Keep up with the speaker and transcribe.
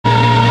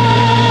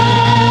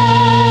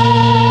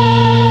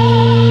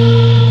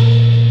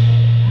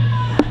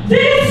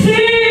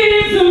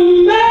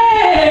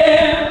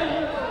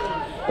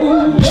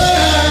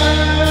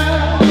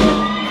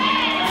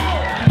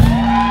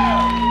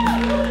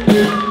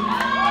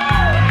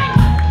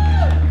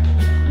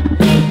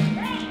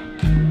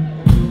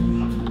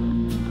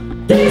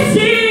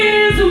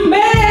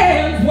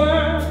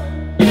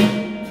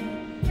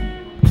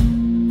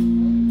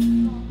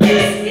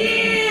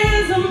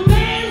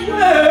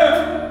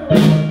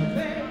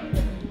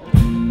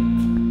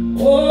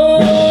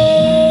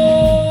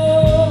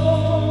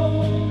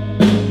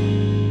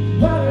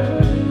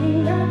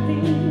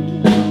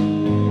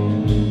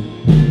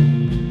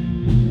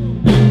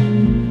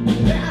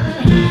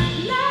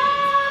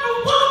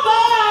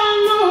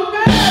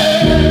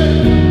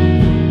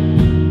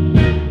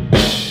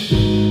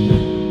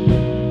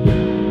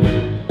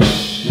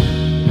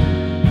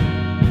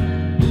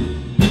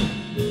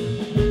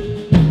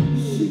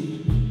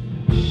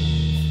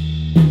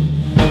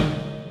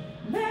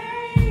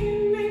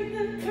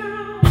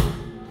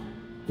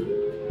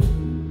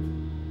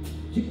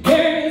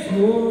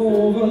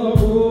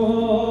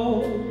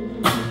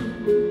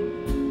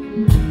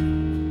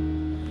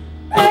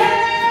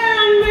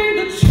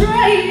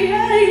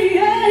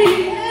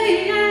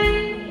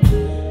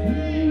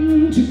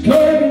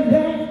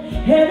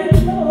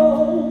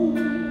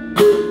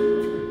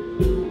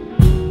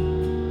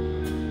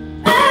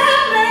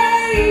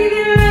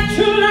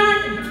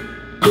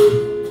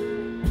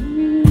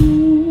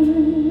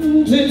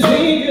to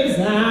take us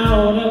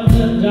out of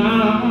the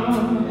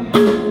dark.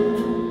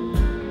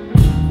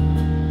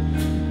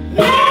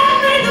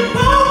 Carry the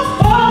boat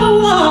for the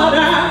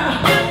water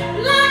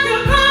like a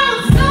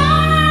parasite.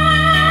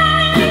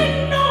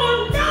 No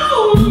one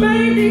knows,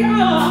 maybe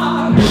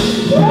our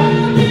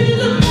world is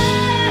a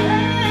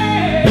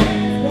bad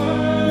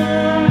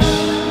world.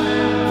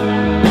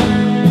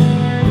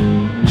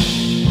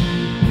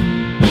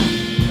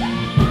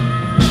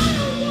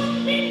 Won't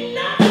be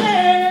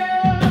nothing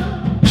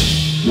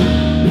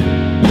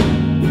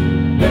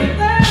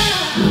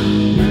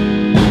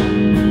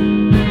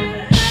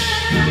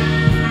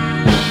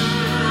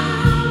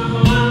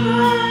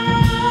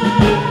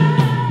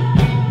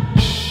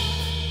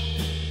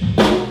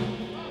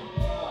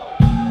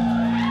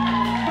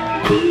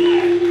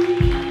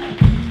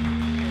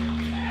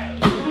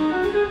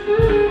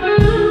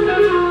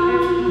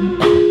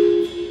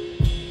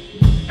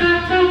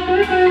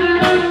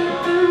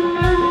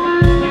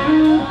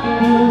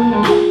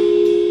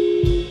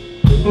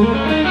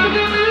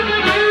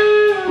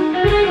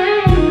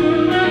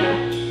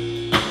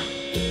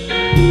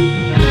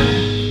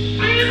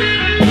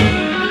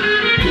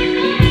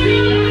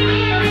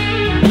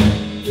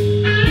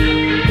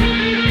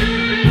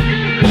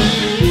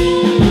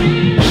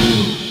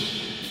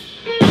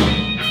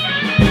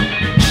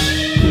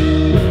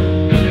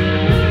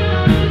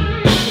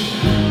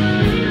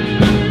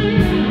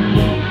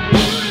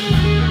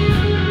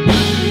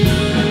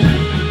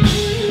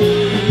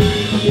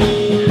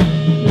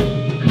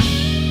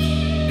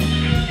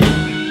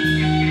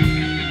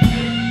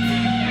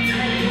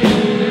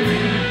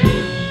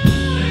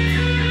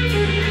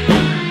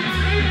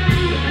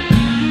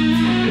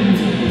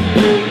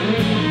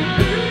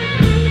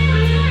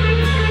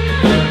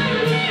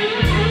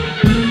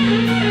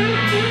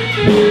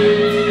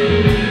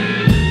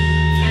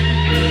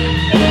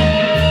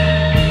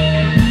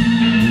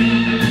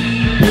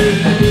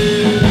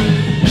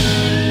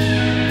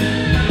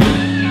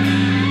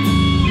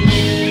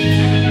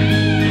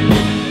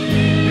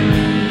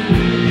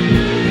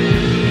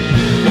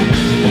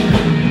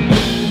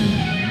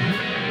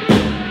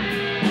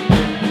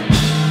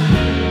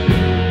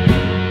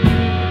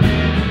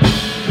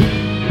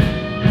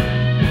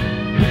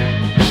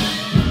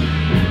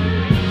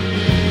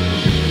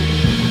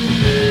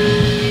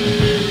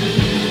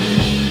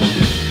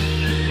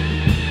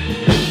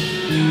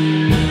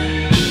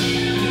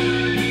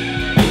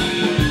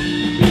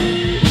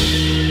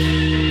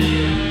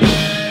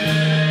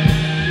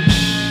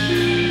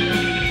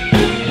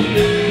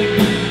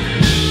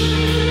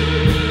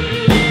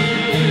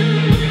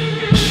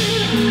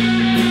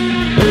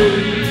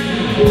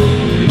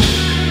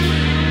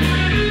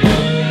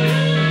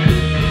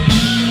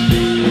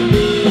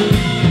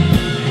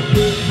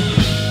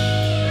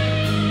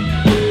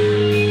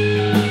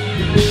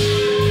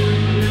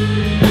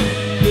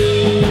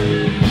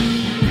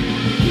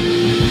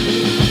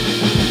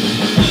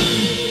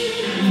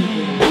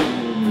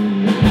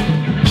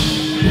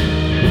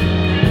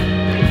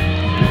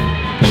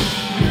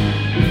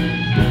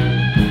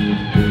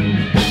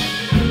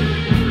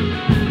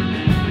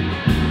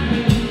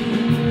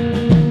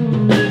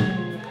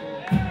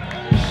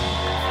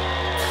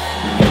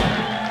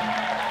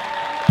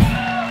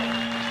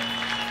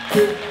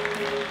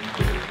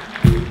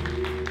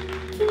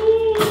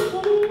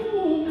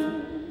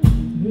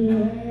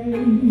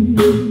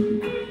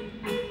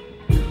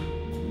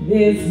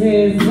this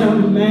is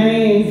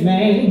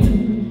amazing.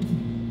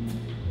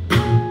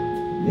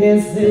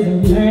 This is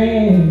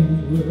amazing.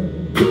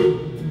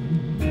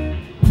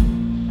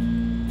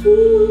 Ooh,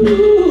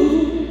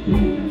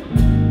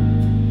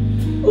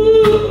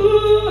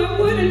 ooh, it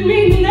wouldn't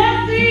mean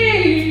nothing.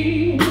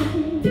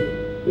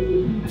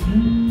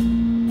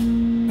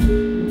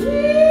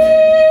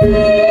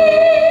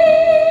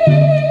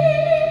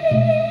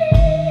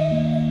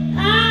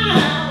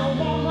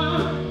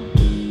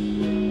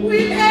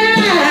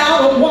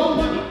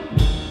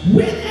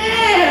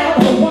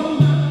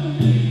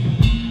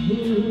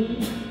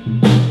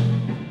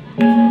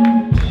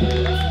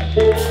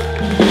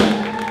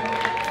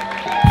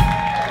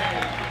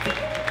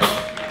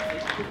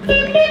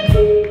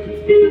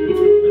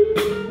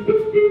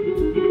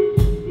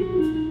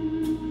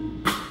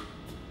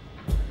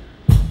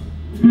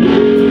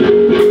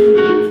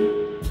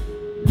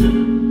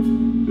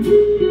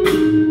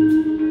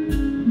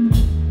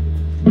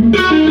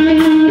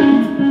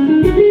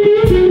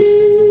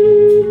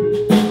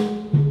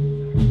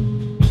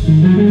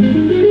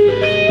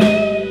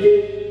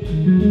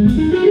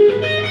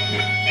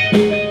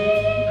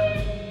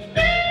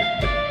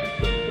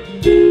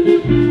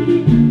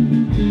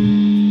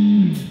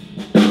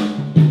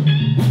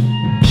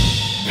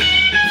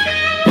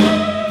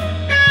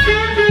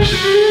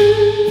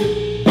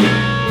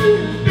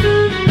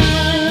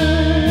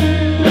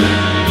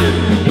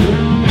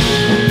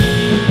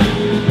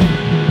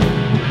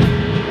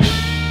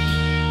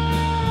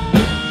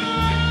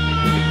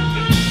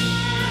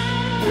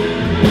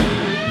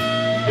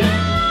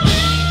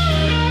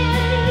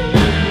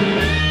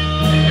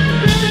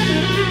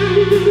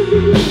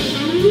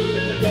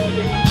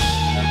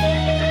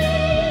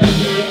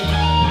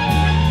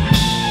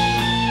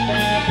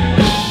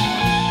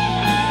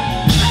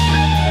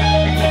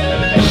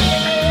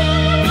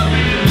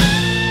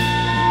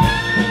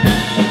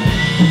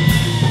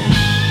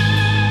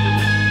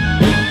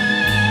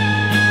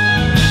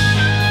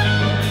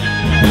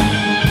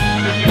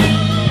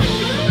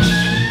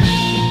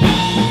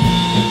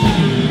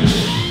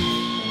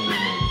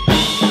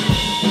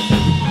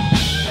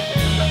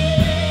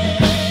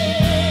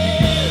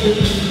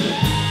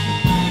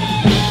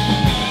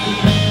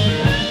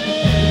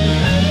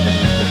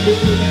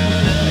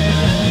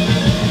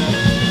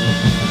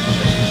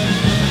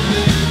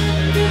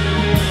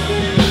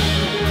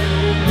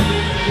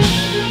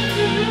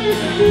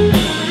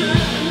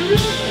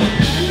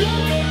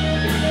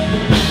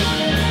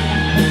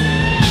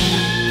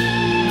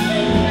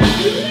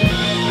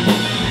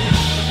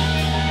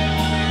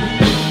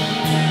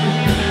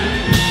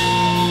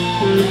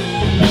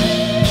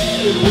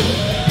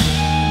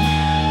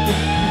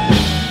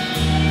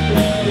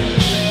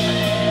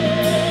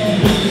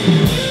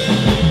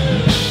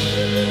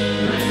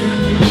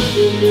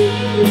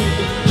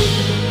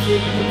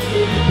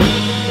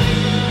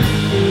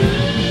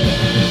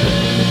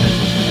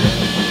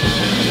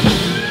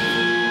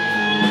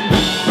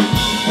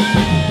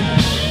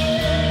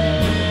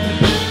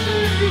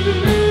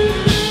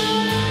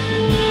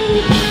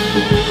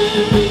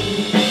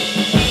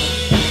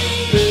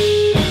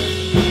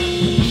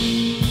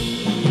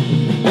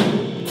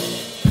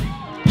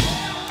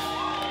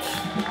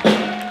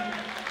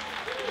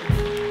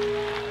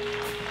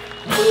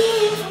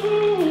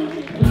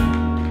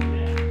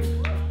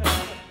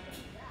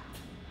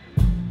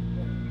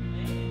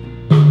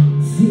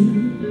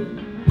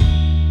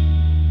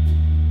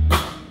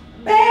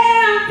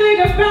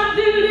 About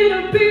this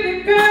little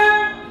bitty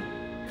girl,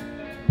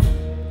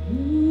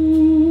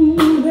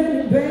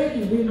 little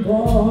baby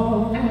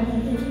boy.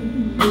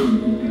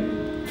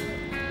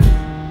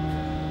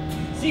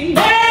 She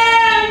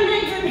made me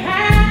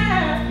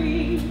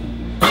happy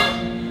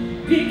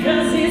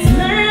because his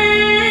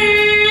man,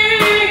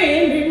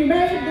 he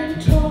made the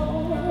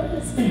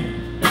choice.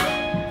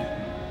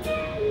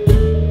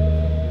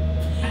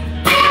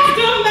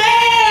 After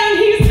man,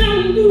 he's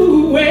done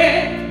do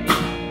it.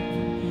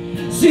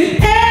 She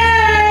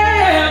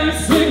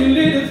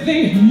little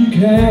thing he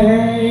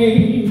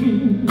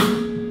came.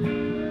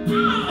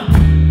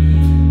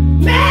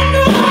 Man,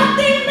 know how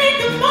they make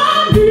the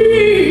money,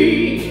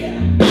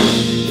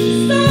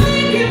 so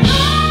they can buy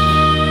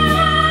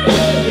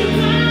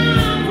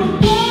from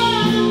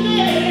one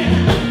man.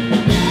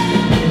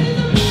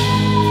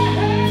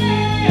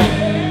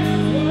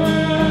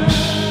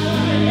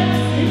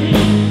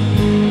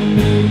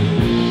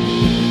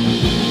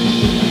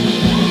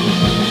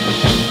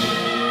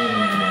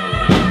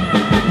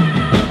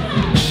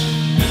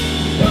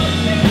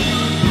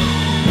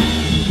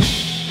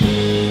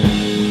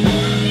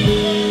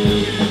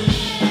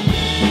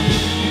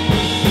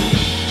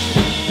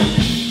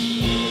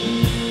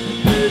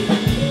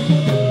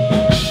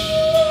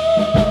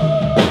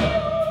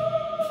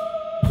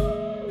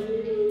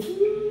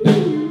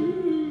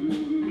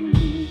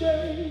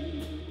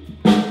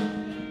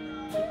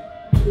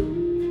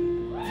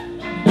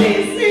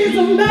 This is a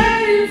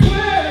man's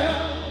world.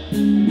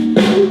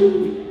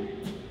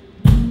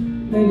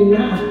 Maybe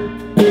not.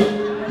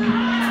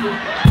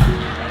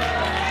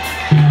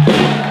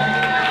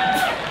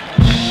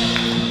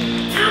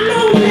 I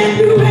know that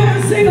you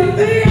haven't seen a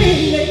thing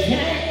they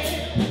can.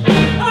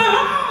 Oh,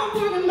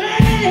 for the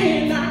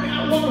man, like I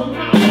want a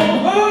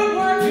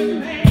hard-working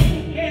man.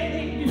 Yeah,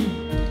 they do.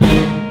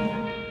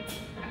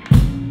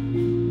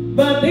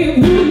 But they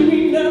wouldn't be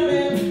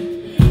nothing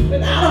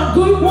without a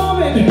good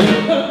woman.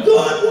 A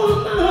good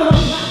woman by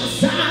the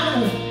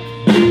side of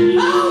him,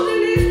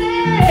 holding his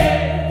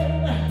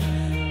hand,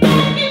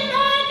 making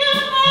like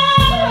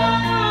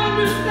I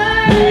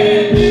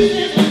understand this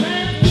is a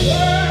man's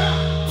world.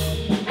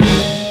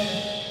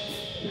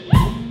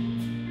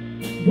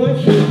 But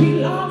he be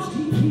lost,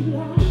 he be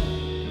lost.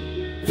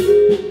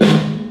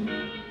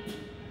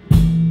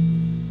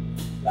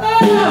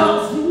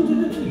 Lost in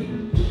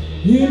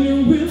the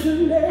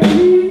wilderness,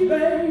 baby,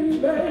 baby,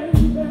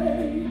 baby,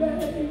 baby.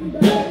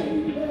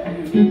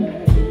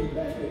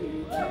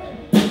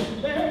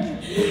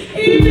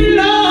 He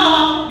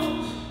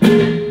belongs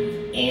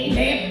in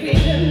that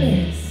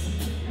bitterness,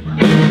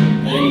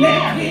 in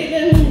that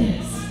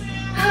bitterness,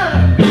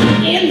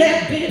 in that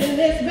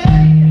bitterness,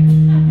 baby.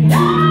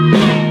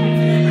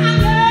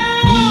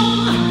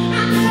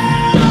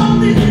 I know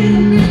this is a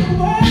big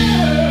world.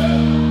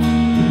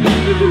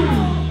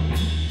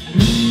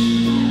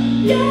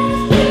 Yes,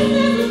 this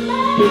is a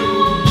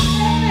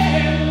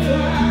man's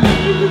world.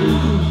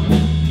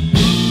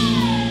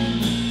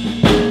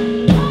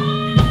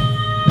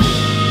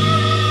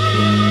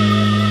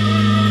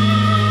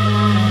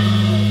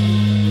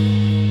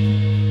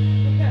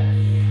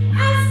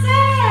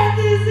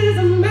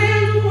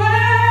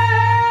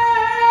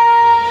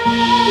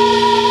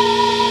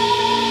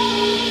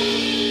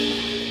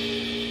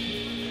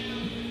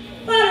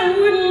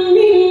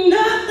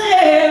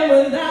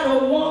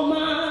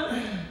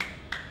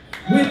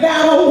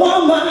 Without a